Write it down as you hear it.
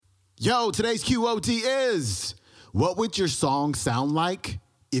Yo, today's QOT is, what would your song sound like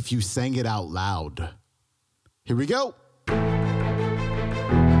if you sang it out loud? Here we go.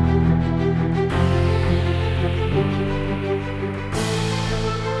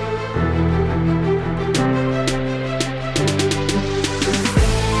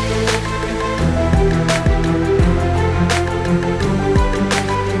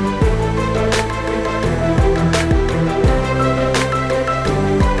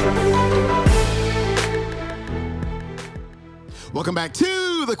 Welcome back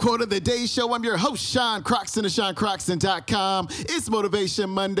to the Quote of the Day Show. I'm your host, Sean Croxton of SeanCroxton.com. It's Motivation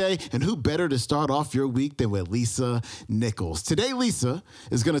Monday, and who better to start off your week than with Lisa Nichols? Today, Lisa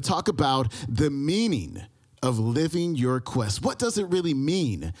is going to talk about the meaning of living your quest. What does it really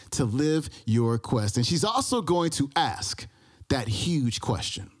mean to live your quest? And she's also going to ask that huge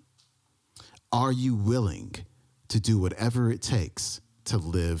question. Are you willing to do whatever it takes to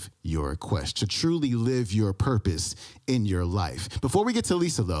live your quest, to truly live your purpose in your life? Before we get to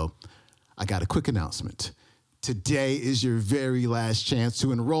Lisa, though, I got a quick announcement. Today is your very last chance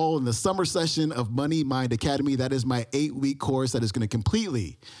to enroll in the summer session of Money Mind Academy. That is my 8-week course that is going to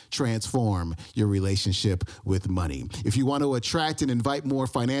completely transform your relationship with money. If you want to attract and invite more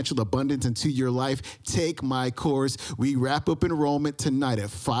financial abundance into your life, take my course. We wrap up enrollment tonight at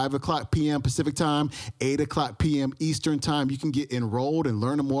 5 o'clock p.m. Pacific time, 8 o'clock p.m. Eastern time. You can get enrolled and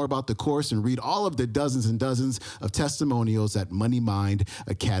learn more about the course and read all of the dozens and dozens of testimonials at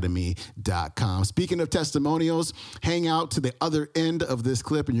moneymindacademy.com. Speaking of testimonials, hang out to the other end of this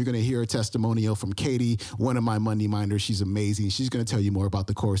clip and you're going to hear a testimonial from Katie, one of my money minders. She's amazing. She's going to tell you more about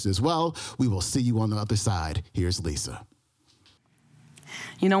the course as well. We will see you on the other side. Here's Lisa.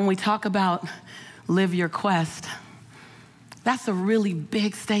 You know, when we talk about live your quest, that's a really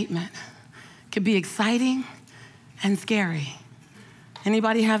big statement. It can be exciting and scary.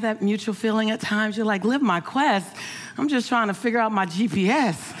 Anybody have that mutual feeling at times? You're like, live my quest. I'm just trying to figure out my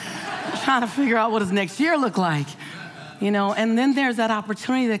GPS. Trying to figure out what does next year look like, you know? And then there's that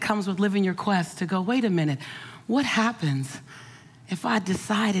opportunity that comes with living your quest to go, wait a minute, what happens if I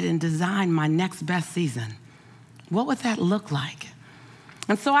decided and designed my next best season? What would that look like?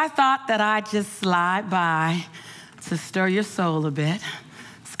 And so I thought that I'd just slide by to stir your soul a bit.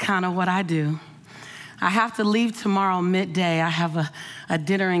 It's kind of what I do. I have to leave tomorrow midday. I have a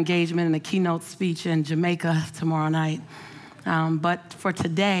dinner engagement and a keynote speech in Jamaica tomorrow night. But for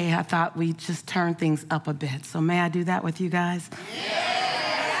today, I thought we'd just turn things up a bit. So may I do that with you guys?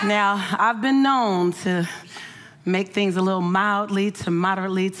 Yeah. Now, I've been known to make things a little mildly to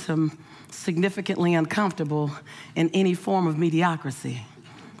moderately to significantly uncomfortable in any form of mediocrity.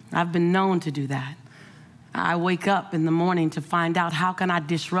 I've been known to do that. I wake up in the morning to find out how can I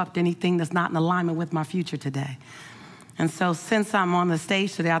disrupt anything that's not in alignment with my future today. And so since I'm on the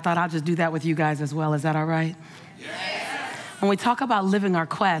stage today, I thought I'll just do that with you guys as well. Is that all right? Yeah. When we talk about living our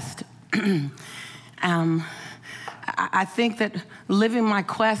quest, I think that living my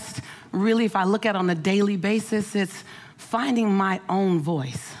quest, really, if I look at it on a daily basis, it's finding my own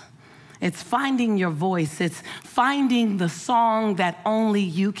voice. It's finding your voice. It's finding the song that only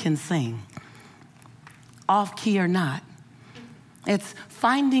you can sing, off key or not. It's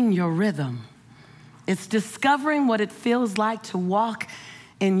finding your rhythm. It's discovering what it feels like to walk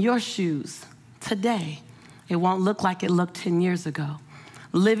in your shoes today. It won't look like it looked 10 years ago.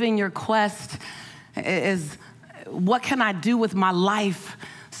 Living your quest is, what can I do with my life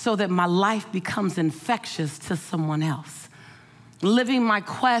so that my life becomes infectious to someone else? Living my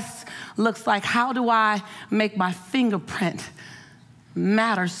quest looks like, how do I make my fingerprint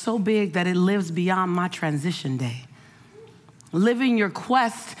matter so big that it lives beyond my transition day? Living your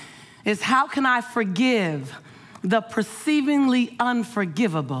quest is, how can I forgive the perceivingly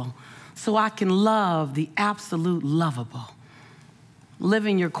unforgivable so I can love the absolute lovable?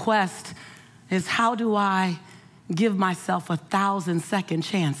 Living your quest is, how do I give myself 1,000 second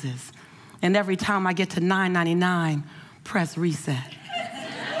chances, and every time I get to 999, press reset?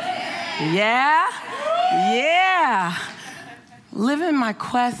 Yeah? Yeah. Living my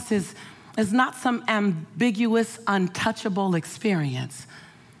quest is not some ambiguous, untouchable experience.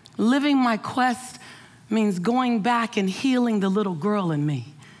 Living my quest means going back and healing the little girl in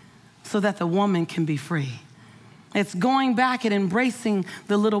me so that the woman can be free. It's going back and embracing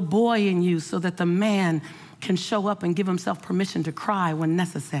the little boy in you so that the man can show up and give himself permission to cry when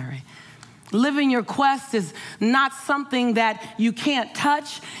necessary. Living your quest is not something that you can't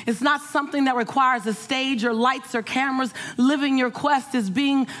touch. It's not something that requires a stage or lights or cameras. Living your quest is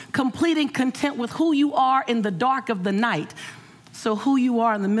being complete and content with who you are in the dark of the night. So who you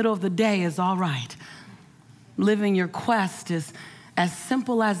are in the middle of the day is all right. Living your quest is as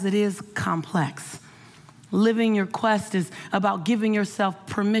simple as it is complex. Living your quest is about giving yourself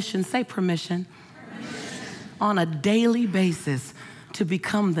permission, say permission, on a daily basis to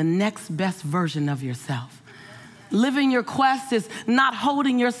become the next best version of yourself. Living your quest is not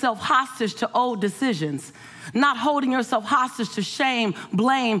holding yourself hostage to old decisions, not holding yourself hostage to shame,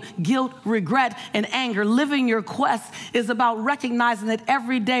 blame, guilt, regret, and anger. Living your quest is about recognizing that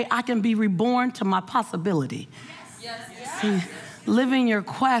every day I can be reborn to my possibility. See, living your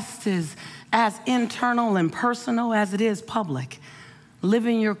quest is as internal and personal as it is public.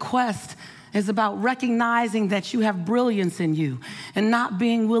 Living your quest is about recognizing that you have brilliance in you and not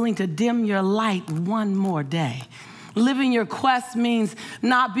being willing to dim your light one more day. Living your quest means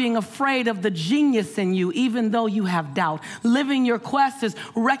not being afraid of the genius in you, even though you have doubt. Living your quest is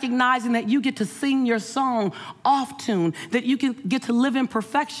recognizing that you get to sing your song off tune, that you can get to live in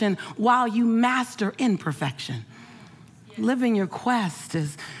perfection while you master imperfection. Living your quest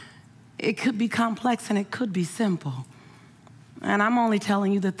it could be complex and it could be simple. And I'm only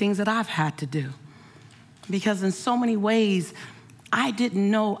telling you the things that I've had to do. Because in so many ways, I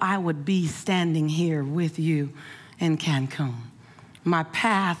didn't know I would be standing here with you in Cancun. My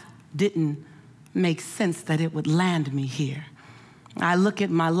path didn't make sense that it would land me here. I look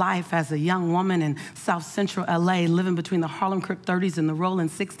at my life as a young woman in South Central LA, living between the Harlem Crip 30s and the Rolling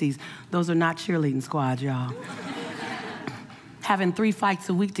 60s. Those are not cheerleading squads, y'all. Having 3 fights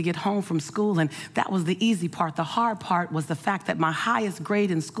a week to get home from school, and that was the easy part. The hard part was the fact that my highest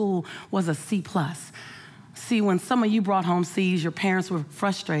grade in school was a C+. See, when some of you brought home C's, your parents were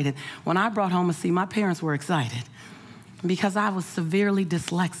frustrated. When I brought home a C, my parents were excited because I was severely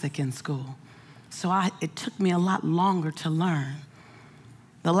dyslexic in school. So it took me a lot longer to learn.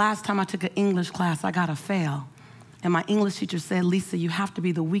 The last time I took an English class, I got a fail. And my English teacher said, "Lisa, you have to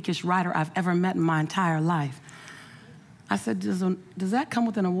be the weakest writer I've ever met in my entire life." I said, does that come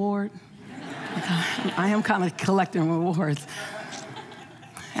with an award? I am kind of collecting rewards.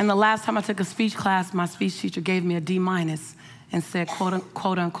 And the last time I took a speech class, my speech teacher gave me a D- and said,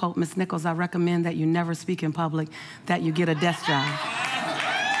 quote unquote, "Miss Nichols, I recommend that you never speak in public, that you get a desk job."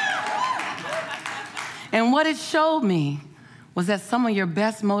 And what it showed me was that some of your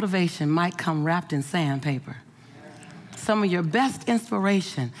best motivation might come wrapped in sandpaper. Some of your best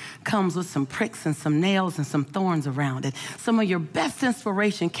inspiration comes with some pricks and some nails and some thorns around it. Some of your best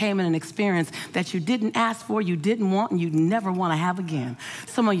inspiration came in an experience that you didn't ask for, you didn't want, and you never want to have again.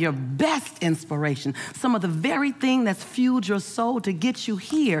 Some of your best inspiration, some of the very thing that's fueled your soul to get you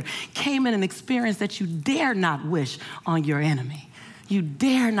here, came in an experience that you dare not wish on your enemy. You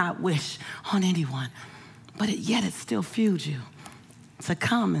dare not wish on anyone. But yet it still fueled you to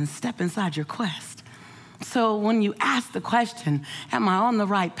come and step inside your quest. So when you ask the question, am I on the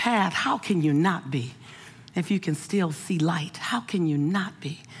right path? How can you not be? If you can still see light, how can you not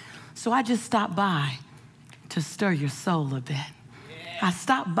be? So I just stopped by to stir your soul a bit. I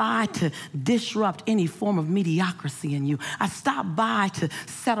stopped by to disrupt any form of mediocrity in you. I stopped by to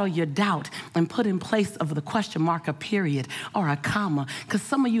settle your doubt and put in place of the question mark a period or a comma. Because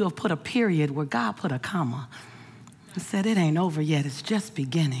some of you have put a period where God put a comma and said, it ain't over yet, it's just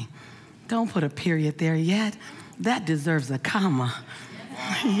beginning. Don't put a period there yet. That deserves a comma.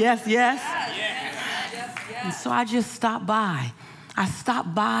 Yes, yes. And so I just stopped by. I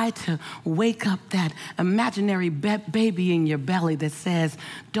stopped by to wake up that imaginary baby in your belly that says,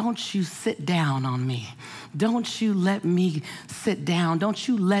 don't you sit down on me. Don't you let me sit down. Don't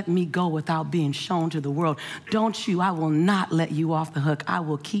you let me go without being shown to the world. I will not let you off the hook. I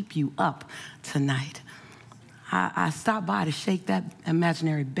will keep you up tonight. I stopped by to shake that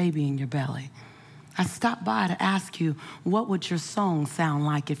imaginary baby in your belly. I stopped by to ask you, what would your song sound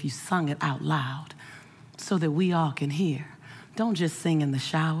like if you sung it out loud so that we all can hear? Don't just sing in the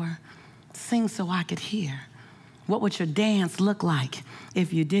shower. Sing so I could hear. What would your dance look like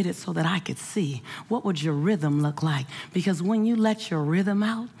if you did it so that I could see? What would your rhythm look like? Because when you let your rhythm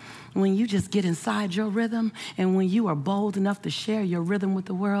out, when you just get inside your rhythm, and when you are bold enough to share your rhythm with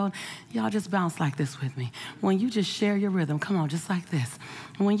the world, y'all just bounce like this with me. When you just share your rhythm, come on, just like this.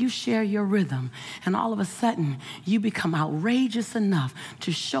 When you share your rhythm, and all of a sudden, you become outrageous enough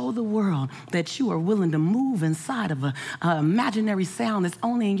to show the world that you are willing to move inside of an imaginary sound that's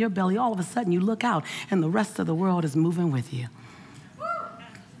only in your belly, all of a sudden you look out, and the rest of the world is moving with you.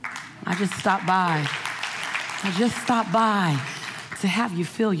 I just stopped by. to have you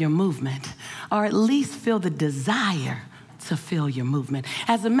feel your movement, or at least feel the desire to feel your movement.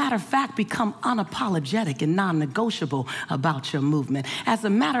 As a matter of fact, become unapologetic and non-negotiable about your movement. As a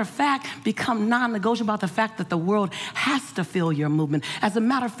matter of fact, become non-negotiable about the fact that the world has to feel your movement. As a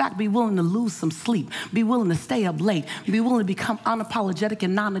matter of fact, be willing to lose some sleep. Be willing to stay up late. Be willing to become unapologetic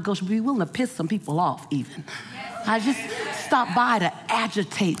and non-negotiable. Be willing to piss some people off even. I just stopped by to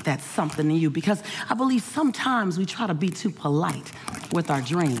agitate that something in you, because I believe sometimes we try to be too polite with our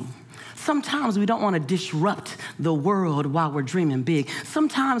dream. Sometimes we don't want to disrupt the world while we're dreaming big.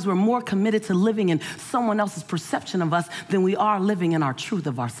 Sometimes we're more committed to living in someone else's perception of us than we are living in our truth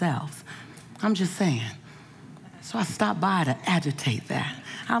of ourselves. I'm just saying. So I stopped by to agitate that.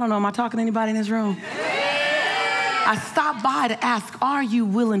 I don't know, am I talking to anybody in this room? I stopped by to ask, are you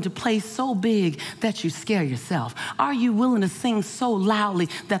willing to play so big that you scare yourself? Are you willing to sing so loudly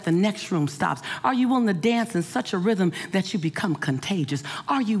that the next room stops? Are you willing to dance in such a rhythm that you become contagious?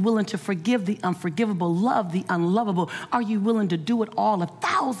 Are you willing to forgive the unforgivable, love the unlovable? Are you willing to do it all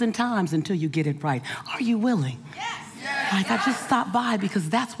 1,000 times until you get it right? Are you willing? Yes. Like, I just stopped by because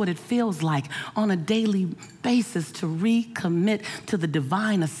that's what it feels like on a daily basis to recommit to the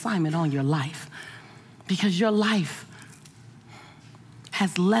divine assignment on your life. Because your life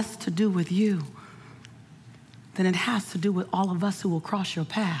has less to do with you than it has to do with all of us who will cross your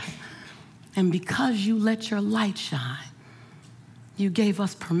path. And because you let your light shine, you gave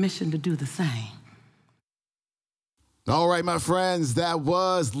us permission to do the same. All right, my friends, that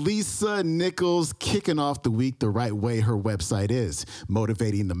was Lisa Nichols kicking off the week the right way. Her website is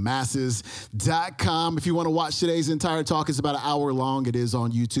motivatingthemasses.com. If you want to watch today's entire talk, it's about an hour long. It is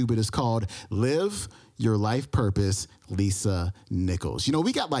on YouTube. It is called Live Your Life Purpose, Lisa Nichols. You know,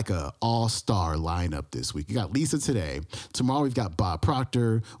 we got like a all-star lineup this week. You got Lisa today. Tomorrow we've got Bob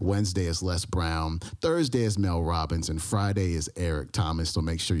Proctor. Wednesday is Les Brown. Thursday is Mel Robbins. And Friday is Eric Thomas. So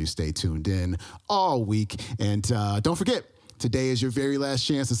make sure you stay tuned in all week. And don't forget, today is your very last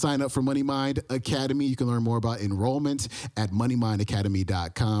chance to sign up for Money Mind Academy. You can learn more about enrollment at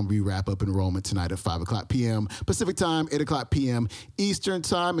moneymindacademy.com. We wrap up enrollment tonight at 5 o'clock p.m. Pacific time, 8 o'clock p.m. Eastern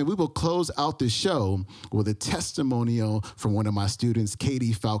time. And we will close out the show with a testimonial from one of my students,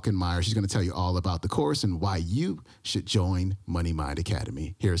 Katie Falkenmeyer. She's going to tell you all about the course and why you should join Money Mind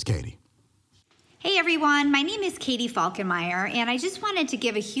Academy. Here's Katie. Hey everyone, my name is Katie Falkenmeyer, and I just wanted to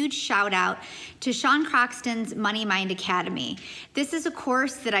give a huge shout out to Sean Croxton's Money Mind Academy. This is a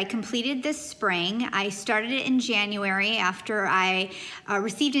course that I completed this spring. I started it in January after I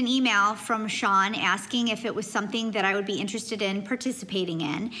received an email from Sean asking if it was something that I would be interested in participating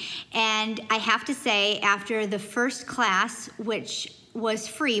in. And I have to say, after the first class, which was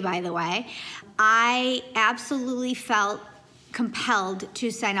free by the way, I absolutely felt compelled to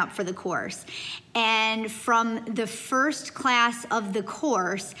sign up for the course. And from the first class of the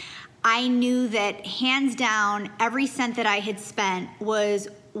course, I knew that hands down, every cent that I had spent was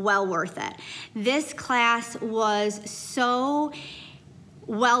well worth it. This class was so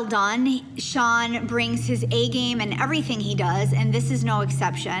well done. Sean brings his A game in everything he does, and this is no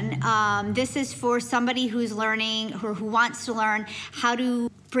exception. This is for somebody who's learning or who wants to learn how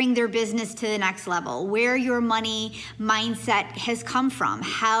to bring their business to the next level, where your money mindset has come from,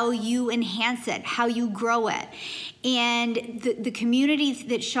 how you enhance it, how you grow it. And the community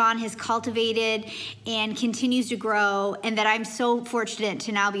that Sean has cultivated and continues to grow, and that I'm so fortunate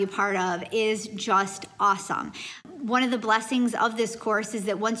to now be a part of, is just awesome. One of the blessings of this course is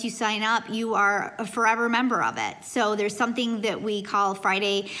that once you sign up, you are a forever member of it. So there's something that we call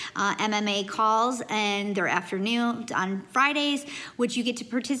Friday MMA calls, and they're afternoon on Fridays, which you get to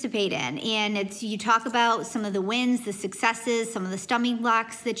participate in. And you talk about some of the wins, the successes, some of the stumbling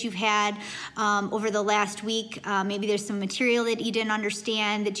blocks that you've had over the last week. Maybe there's some material that you didn't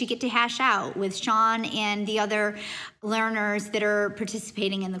understand that you get to hash out with Sean and the other learners that are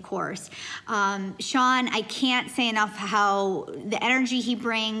participating in the course. Sean, I can't say enough how the energy he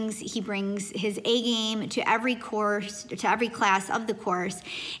brings his A game to every course, to every class of the course,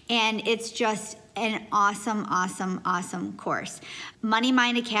 and it's just an awesome, awesome, awesome course. Money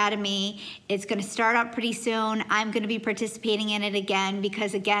Mind Academy, it's going to start up pretty soon. I'm going to be participating in it again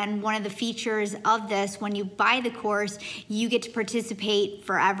because, again, one of the features of this, when you buy the course, you get to participate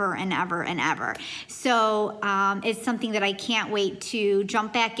forever and ever and ever. So it's something that I can't wait to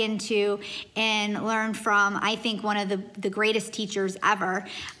jump back into and learn from, I think, one of the greatest teachers ever.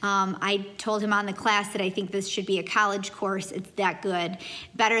 I told him on the class that I think this should be a college course. It's that good,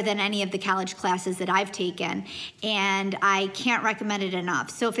 better than any of the college classes that I've taken, and I can't recommend it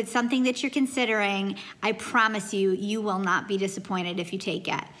enough. So if it's something that you're considering, I promise you, you will not be disappointed if you take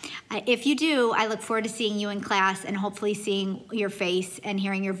it. If you do, I look forward to seeing you in class and hopefully seeing your face and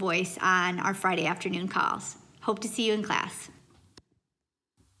hearing your voice on our Friday afternoon calls. Hope to see you in class.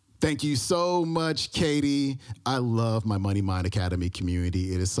 Thank you so much, Katie. I love my Money Mind Academy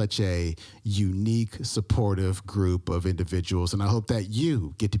community. It is such a unique, supportive group of individuals, and I hope that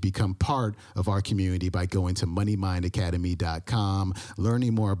you get to become part of our community by going to moneymindacademy.com,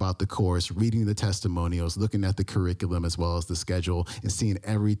 learning more about the course, reading the testimonials, looking at the curriculum as well as the schedule, and seeing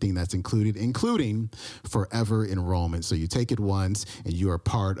everything that's included, including forever enrollment. So you take it once, and you are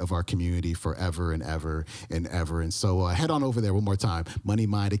part of our community forever and ever and ever. And so head on over there one more time,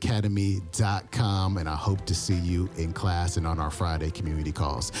 moneymindacademy.com, and I hope to see you in class and on our Friday community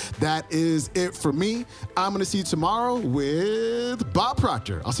calls. That is it for me. I'm going to see you tomorrow with Bob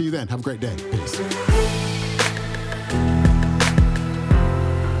Proctor. I'll see you then. Have a great day. Peace.